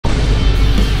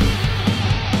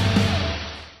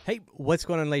Hey, what's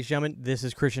going on, ladies and gentlemen? This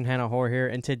is Christian Hannah Horror here,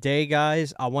 and today,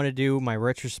 guys, I want to do my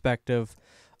retrospective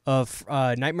of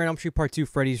Nightmare on Elm Street Part 2,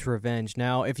 Freddy's Revenge.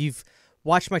 Now, if you've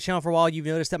watched my channel for a while, you've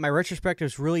noticed that my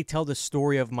retrospectives really tell the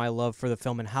story of my love for the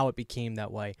film and how it became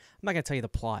that way. I'm not going to tell you the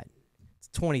plot. It's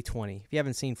 2020. If you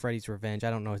haven't seen Freddy's Revenge,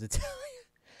 I don't know what to tell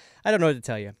you. I don't know what to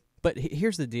tell you. But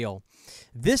here's the deal.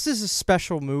 This is a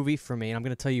special movie for me, and I'm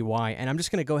going to tell you why, and I'm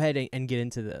just going to go ahead and get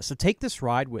into this. So take this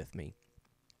ride with me.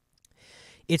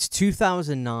 It's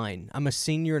 2009. I'm a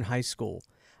senior in high school.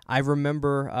 I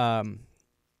remember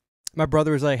my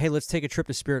brother was like, hey, let's take a trip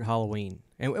to Spirit Halloween.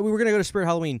 And we were going to go to Spirit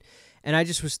Halloween. And I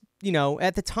just was, you know,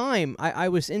 at the time, I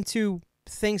was into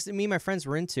things that me and my friends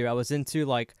were into. I was into,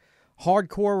 like,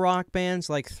 hardcore rock bands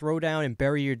like Throwdown and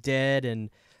Bury Your Dead. And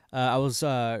I was,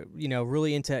 you know,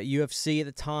 really into UFC at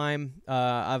the time.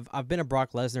 I've been a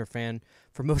Brock Lesnar fan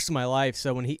for most of my life.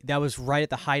 So when that was right at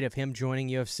the height of him joining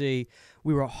UFC.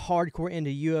 We were hardcore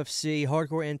into UFC,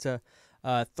 hardcore into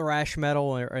thrash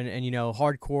metal, and you know,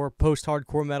 hardcore,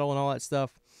 post-hardcore metal and all that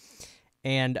stuff.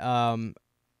 And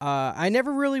I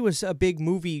never really was a big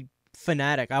movie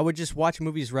fanatic. I would just watch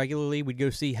movies regularly. We'd go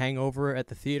see Hangover at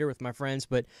the theater with my friends,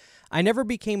 but I never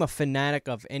became a fanatic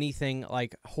of anything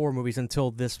like horror movies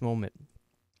until this moment.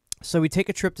 So we take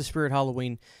a trip to Spirit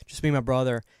Halloween, just me and my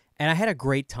brother, and I had a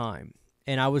great time.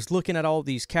 And I was looking at all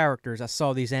these characters. I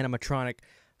saw these animatronic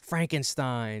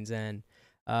Frankensteins, and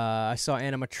I saw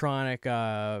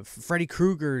animatronic Freddy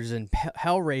Kruegers and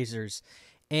Hellraisers.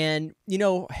 And, you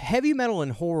know, heavy metal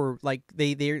and horror, like,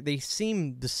 they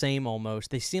seem the same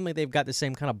almost. They seem like they've got the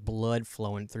same kind of blood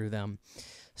flowing through them.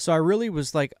 So I really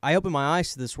was like, I opened my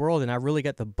eyes to this world, and I really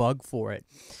got the bug for it.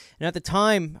 And at the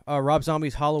time, Rob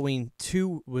Zombie's Halloween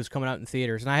 2 was coming out in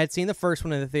theaters. And I had seen the first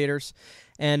one in the theaters.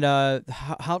 And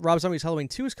Rob Zombie's Halloween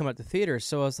 2 is coming out to theaters.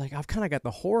 So I was like, I've kind of got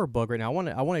the horror bug right now.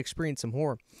 I want to experience some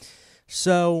horror.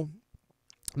 So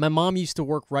my mom used to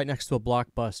work right next to a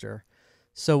Blockbuster.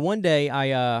 So one day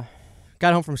I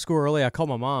got home from school early. I called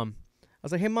my mom. I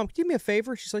was like, hey, Mom, can you do me a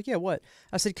favor? She's like, yeah, what?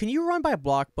 I said, can you run by a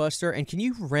Blockbuster and can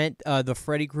you rent the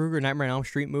Freddy Krueger Nightmare on Elm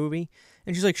Street movie?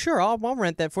 And she's like, sure, I'll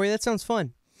rent that for you. That sounds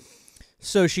fun.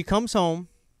 So she comes home,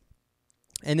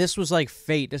 and this was like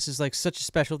fate. This is like such a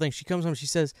special thing. She comes home, she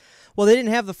says, well, they didn't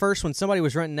have the first one. Somebody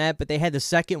was renting that, but they had the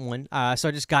second one. So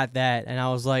I just got that, and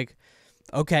I was like,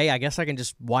 okay, I guess I can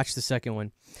just watch the second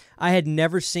one. I had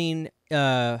never seen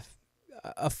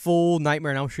a full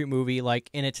Nightmare on Elm Street movie, like,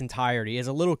 in its entirety. As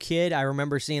a little kid, I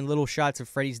remember seeing little shots of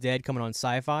Freddy's Dead coming on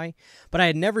Sci-Fi, but I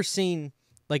had never seen,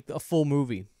 like, a full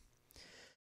movie.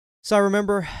 So I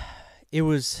remember it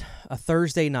was a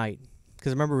Thursday night,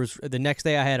 because I remember it was the next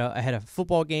day I had a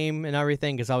football game and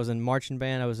everything, because I was in marching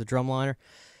band, I was a drumliner,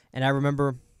 and I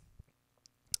remember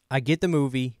I get the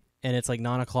movie, and it's like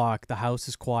 9 o'clock, the house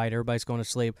is quiet, everybody's going to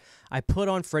sleep. I put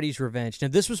on Freddy's Revenge. Now,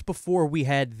 this was before we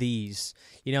had these.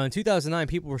 You know, in 2009,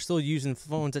 people were still using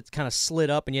phones that kind of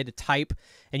slid up, and you had to type,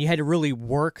 and you had to really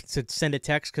work to send a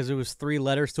text, because it was 3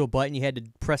 letters to a button. You had to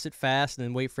press it fast and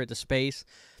then wait for it to space.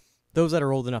 Those that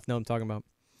are old enough know what I'm talking about.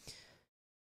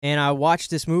 And I watched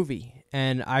this movie,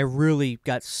 and I really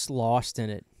got lost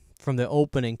in it from the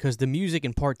opening, because the music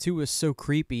in Part 2 was so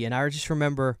creepy, and I just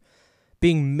remember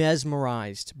being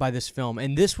mesmerized by this film.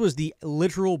 And this was the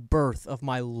literal birth of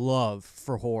my love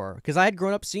for horror, because I had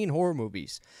grown up seeing horror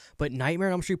movies. But Nightmare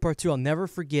on Elm Street Part 2, I'll never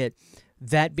forget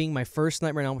that being my first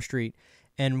Nightmare on Elm Street,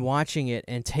 and watching it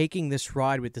and taking this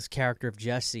ride with this character of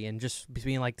Jesse, and just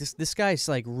being like, this guy's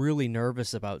like really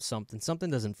nervous about something.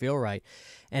 Something doesn't feel right.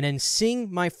 And then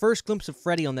seeing my first glimpse of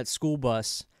Freddy on that school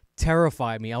bus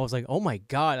terrified me. I was like, oh my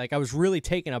God. Like, I was really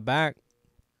taken aback.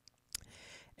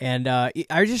 And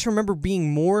I just remember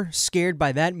being more scared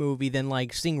by that movie than,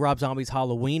 like, seeing Rob Zombie's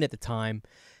Halloween at the time,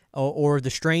 or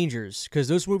The Strangers, because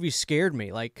those movies scared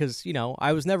me. Like, because, you know,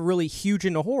 I was never really huge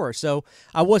into horror, so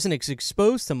I wasn't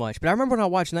exposed to much. But I remember when I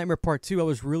watched Nightmare Part 2, I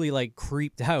was really, like,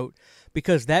 creeped out,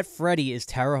 because that Freddy is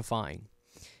terrifying.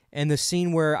 And the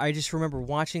scene where, I just remember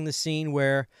watching the scene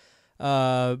where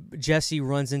Jesse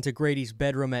runs into Grady's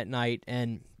bedroom at night,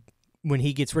 and when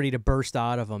he gets ready to burst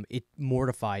out of him, it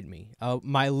mortified me.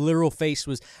 My literal face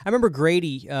was... I remember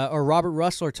Grady, or Robert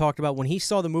Russler, talked about when he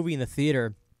saw the movie in the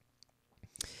theater.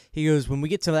 He goes, when we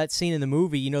get to that scene in the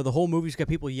movie, you know, the whole movie's got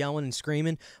people yelling and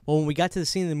screaming. Well, when we got to the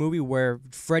scene in the movie where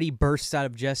Freddy bursts out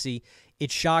of Jesse,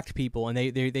 it shocked people, and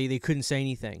they couldn't say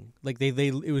anything. Like,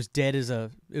 it was dead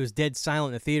silent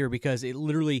in the theater, because it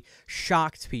literally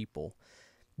shocked people.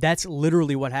 That's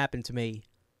literally what happened to me.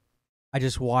 I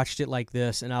just watched it like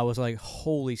this, and I was like,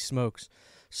 holy smokes.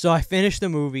 So I finished the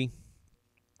movie.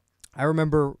 I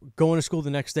remember going to school the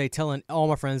next day, telling all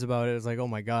my friends about it. It was like, oh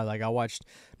my God, like I watched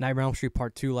Nightmare on Elm Street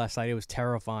Part 2 last night. It was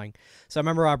terrifying. So I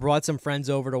remember I brought some friends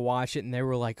over to watch it, and they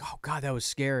were like, oh God, that was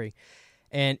scary.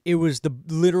 And it was the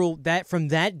literal, that from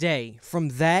that day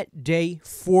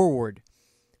forward,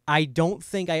 I don't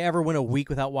think I ever went a week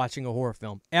without watching a horror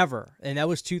film, ever. And that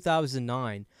was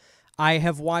 2009. I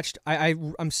have watched,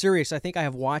 I'm serious, I think I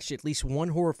have watched at least one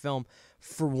horror film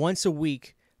for once a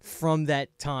week from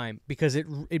that time, because it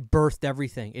birthed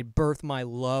everything. It birthed my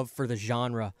love for the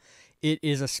genre. It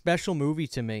is a special movie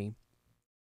to me,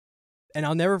 and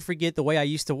I'll never forget the way I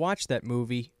used to watch that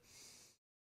movie.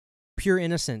 Pure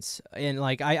innocence. And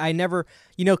like I never,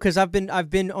 because I've been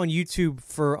on YouTube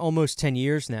for almost 10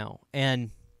 years now,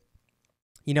 and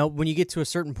when you get to a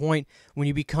certain point, when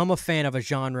you become a fan of a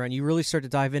genre and you really start to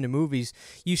dive into movies,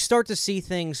 you start to see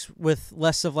things with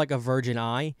less of like a virgin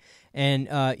eye, and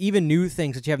even new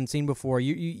things that you haven't seen before.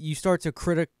 You start to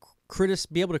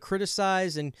be able to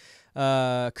criticize and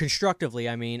constructively,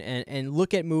 and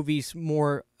look at movies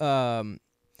more,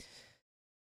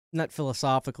 not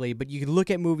philosophically, but you can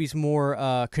look at movies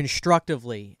more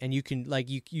constructively, and you can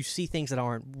you see things that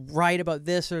aren't right about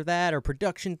this or that, or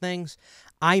production things.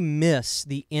 I miss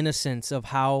the innocence of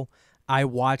how I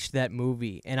watched that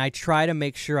movie, and I try to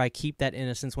make sure I keep that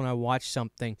innocence when I watch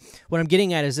something. What I'm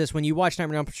getting at is this: when you watch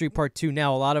Nightmare on Elm Street Part 2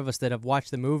 now, a lot of us that have watched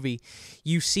the movie,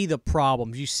 you see the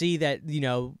problems. You see that,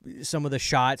 some of the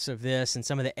shots of this and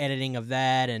some of the editing of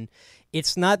that, and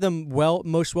it's not the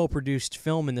most well-produced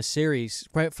film in the series.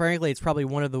 Quite frankly, it's probably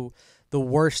one of the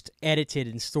worst edited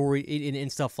in story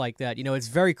and stuff like that. It's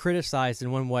very criticized in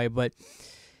one way, but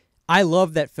I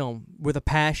love that film with a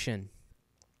passion,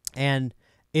 and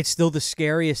it's still the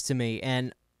scariest to me.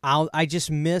 And I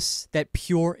just miss that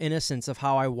pure innocence of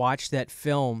how I watched that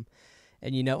film.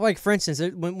 And like for instance,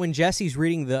 when Jesse's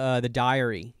reading the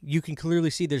diary, you can clearly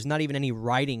see there's not even any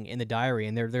writing in the diary,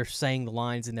 and they're saying the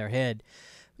lines in their head.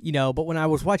 But when I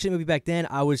was watching the movie back then,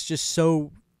 I was just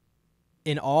so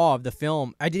in awe of the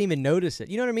film, I didn't even notice it.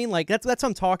 You know what I mean? Like, that's what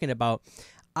I'm talking about.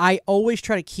 I always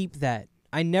try to keep that.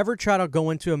 I never try to go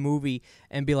into a movie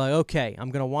and be like, okay,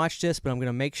 I'm going to watch this, but I'm going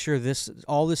to make sure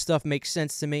all this stuff makes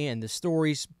sense to me, and the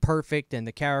story's perfect, and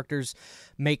the characters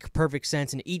make perfect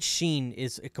sense, and each scene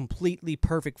is a completely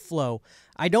perfect flow.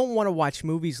 I don't want to watch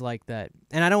movies like that,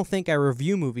 and I don't think I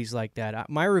review movies like that.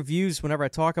 My reviews, whenever I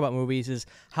talk about movies, is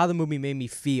how the movie made me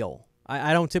feel.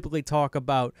 I don't typically talk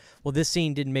about, well, this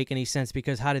scene didn't make any sense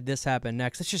because how did this happen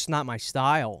next? That's just not my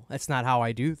style. That's not how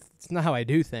I do. It's not how I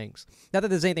do things. Not that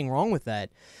there's anything wrong with that.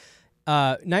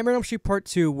 Nightmare on Elm Street Part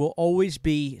 2 will always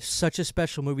be such a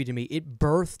special movie to me. It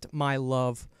birthed my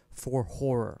love for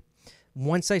horror.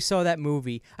 Once I saw that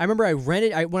movie, I remember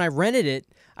when I rented it,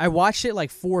 I watched it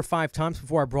like 4 or 5 times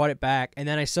before I brought it back, and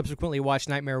then I subsequently watched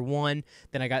Nightmare 1,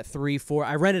 then I got 3, 4.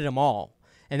 I rented them all.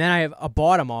 And then I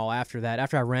bought them all after that,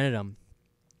 after I rented them.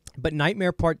 But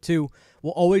Nightmare Part 2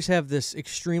 will always have this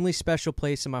extremely special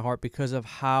place in my heart because of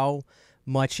how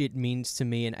much it means to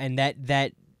me, and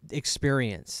that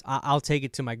experience. I'll take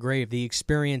it to my grave. The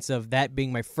experience of that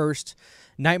being my first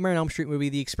Nightmare on Elm Street movie,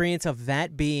 the experience of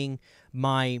that being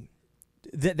my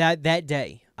that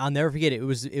day. I'll never forget it.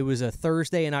 It was a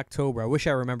Thursday in October. I wish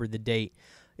I remembered the date.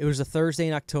 It was a Thursday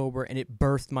in October, and it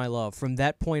birthed my love. From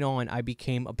that point on, I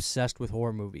became obsessed with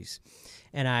horror movies.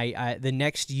 And the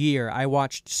next year, I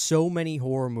watched so many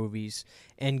horror movies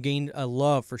and gained a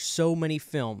love for so many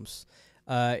films.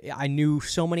 I knew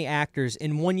so many actors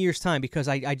in 1 year's time because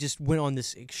I just went on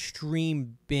this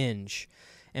extreme binge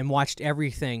and watched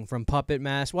everything from Puppet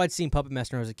Master. Well, I'd seen Puppet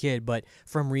Master when I was a kid, but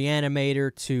from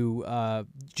Reanimator to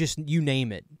just you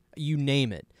name it. You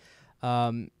name it.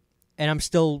 And I'm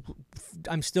still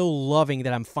loving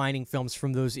that I'm finding films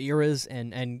from those eras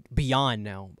and beyond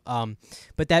now.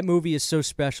 But that movie is so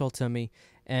special to me,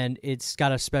 and it's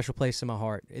got a special place in my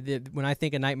heart. When I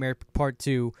think of Nightmare Part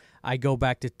 2, I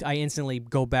instantly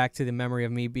go back to the memory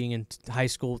of me being in high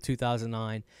school,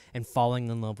 2009, and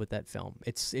falling in love with that film.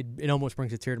 It almost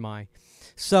brings a tear to my eye.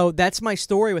 So that's my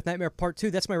story with Nightmare Part 2.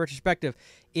 That's my retrospective.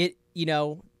 It's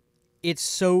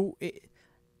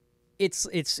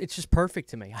just perfect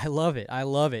to me. I love it. I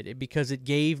love it because it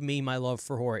gave me my love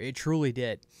for horror. It truly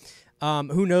did.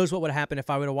 Who knows what would have happened if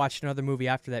I would have watched another movie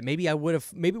after that? Maybe I would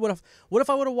have. What if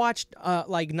I would have watched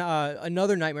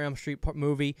another Nightmare on Elm Street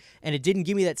movie and it didn't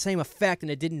give me that same effect and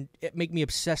it didn't make me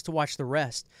obsessed to watch the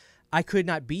rest? I could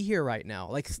not be here right now.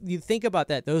 Like, you think about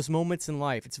that, those moments in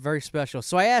life. It's very special.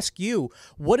 So I ask you,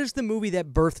 what is the movie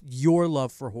that birthed your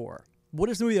love for horror? What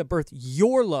is the movie that birthed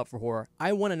your love for horror?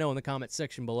 I want to know in the comment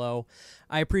section below.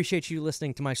 I appreciate you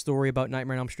listening to my story about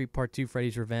Nightmare on Elm Street Part 2,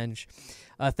 Freddy's Revenge.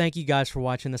 Thank you guys for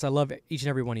watching this. I love each and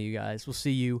every one of you guys. We'll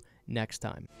see you next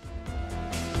time.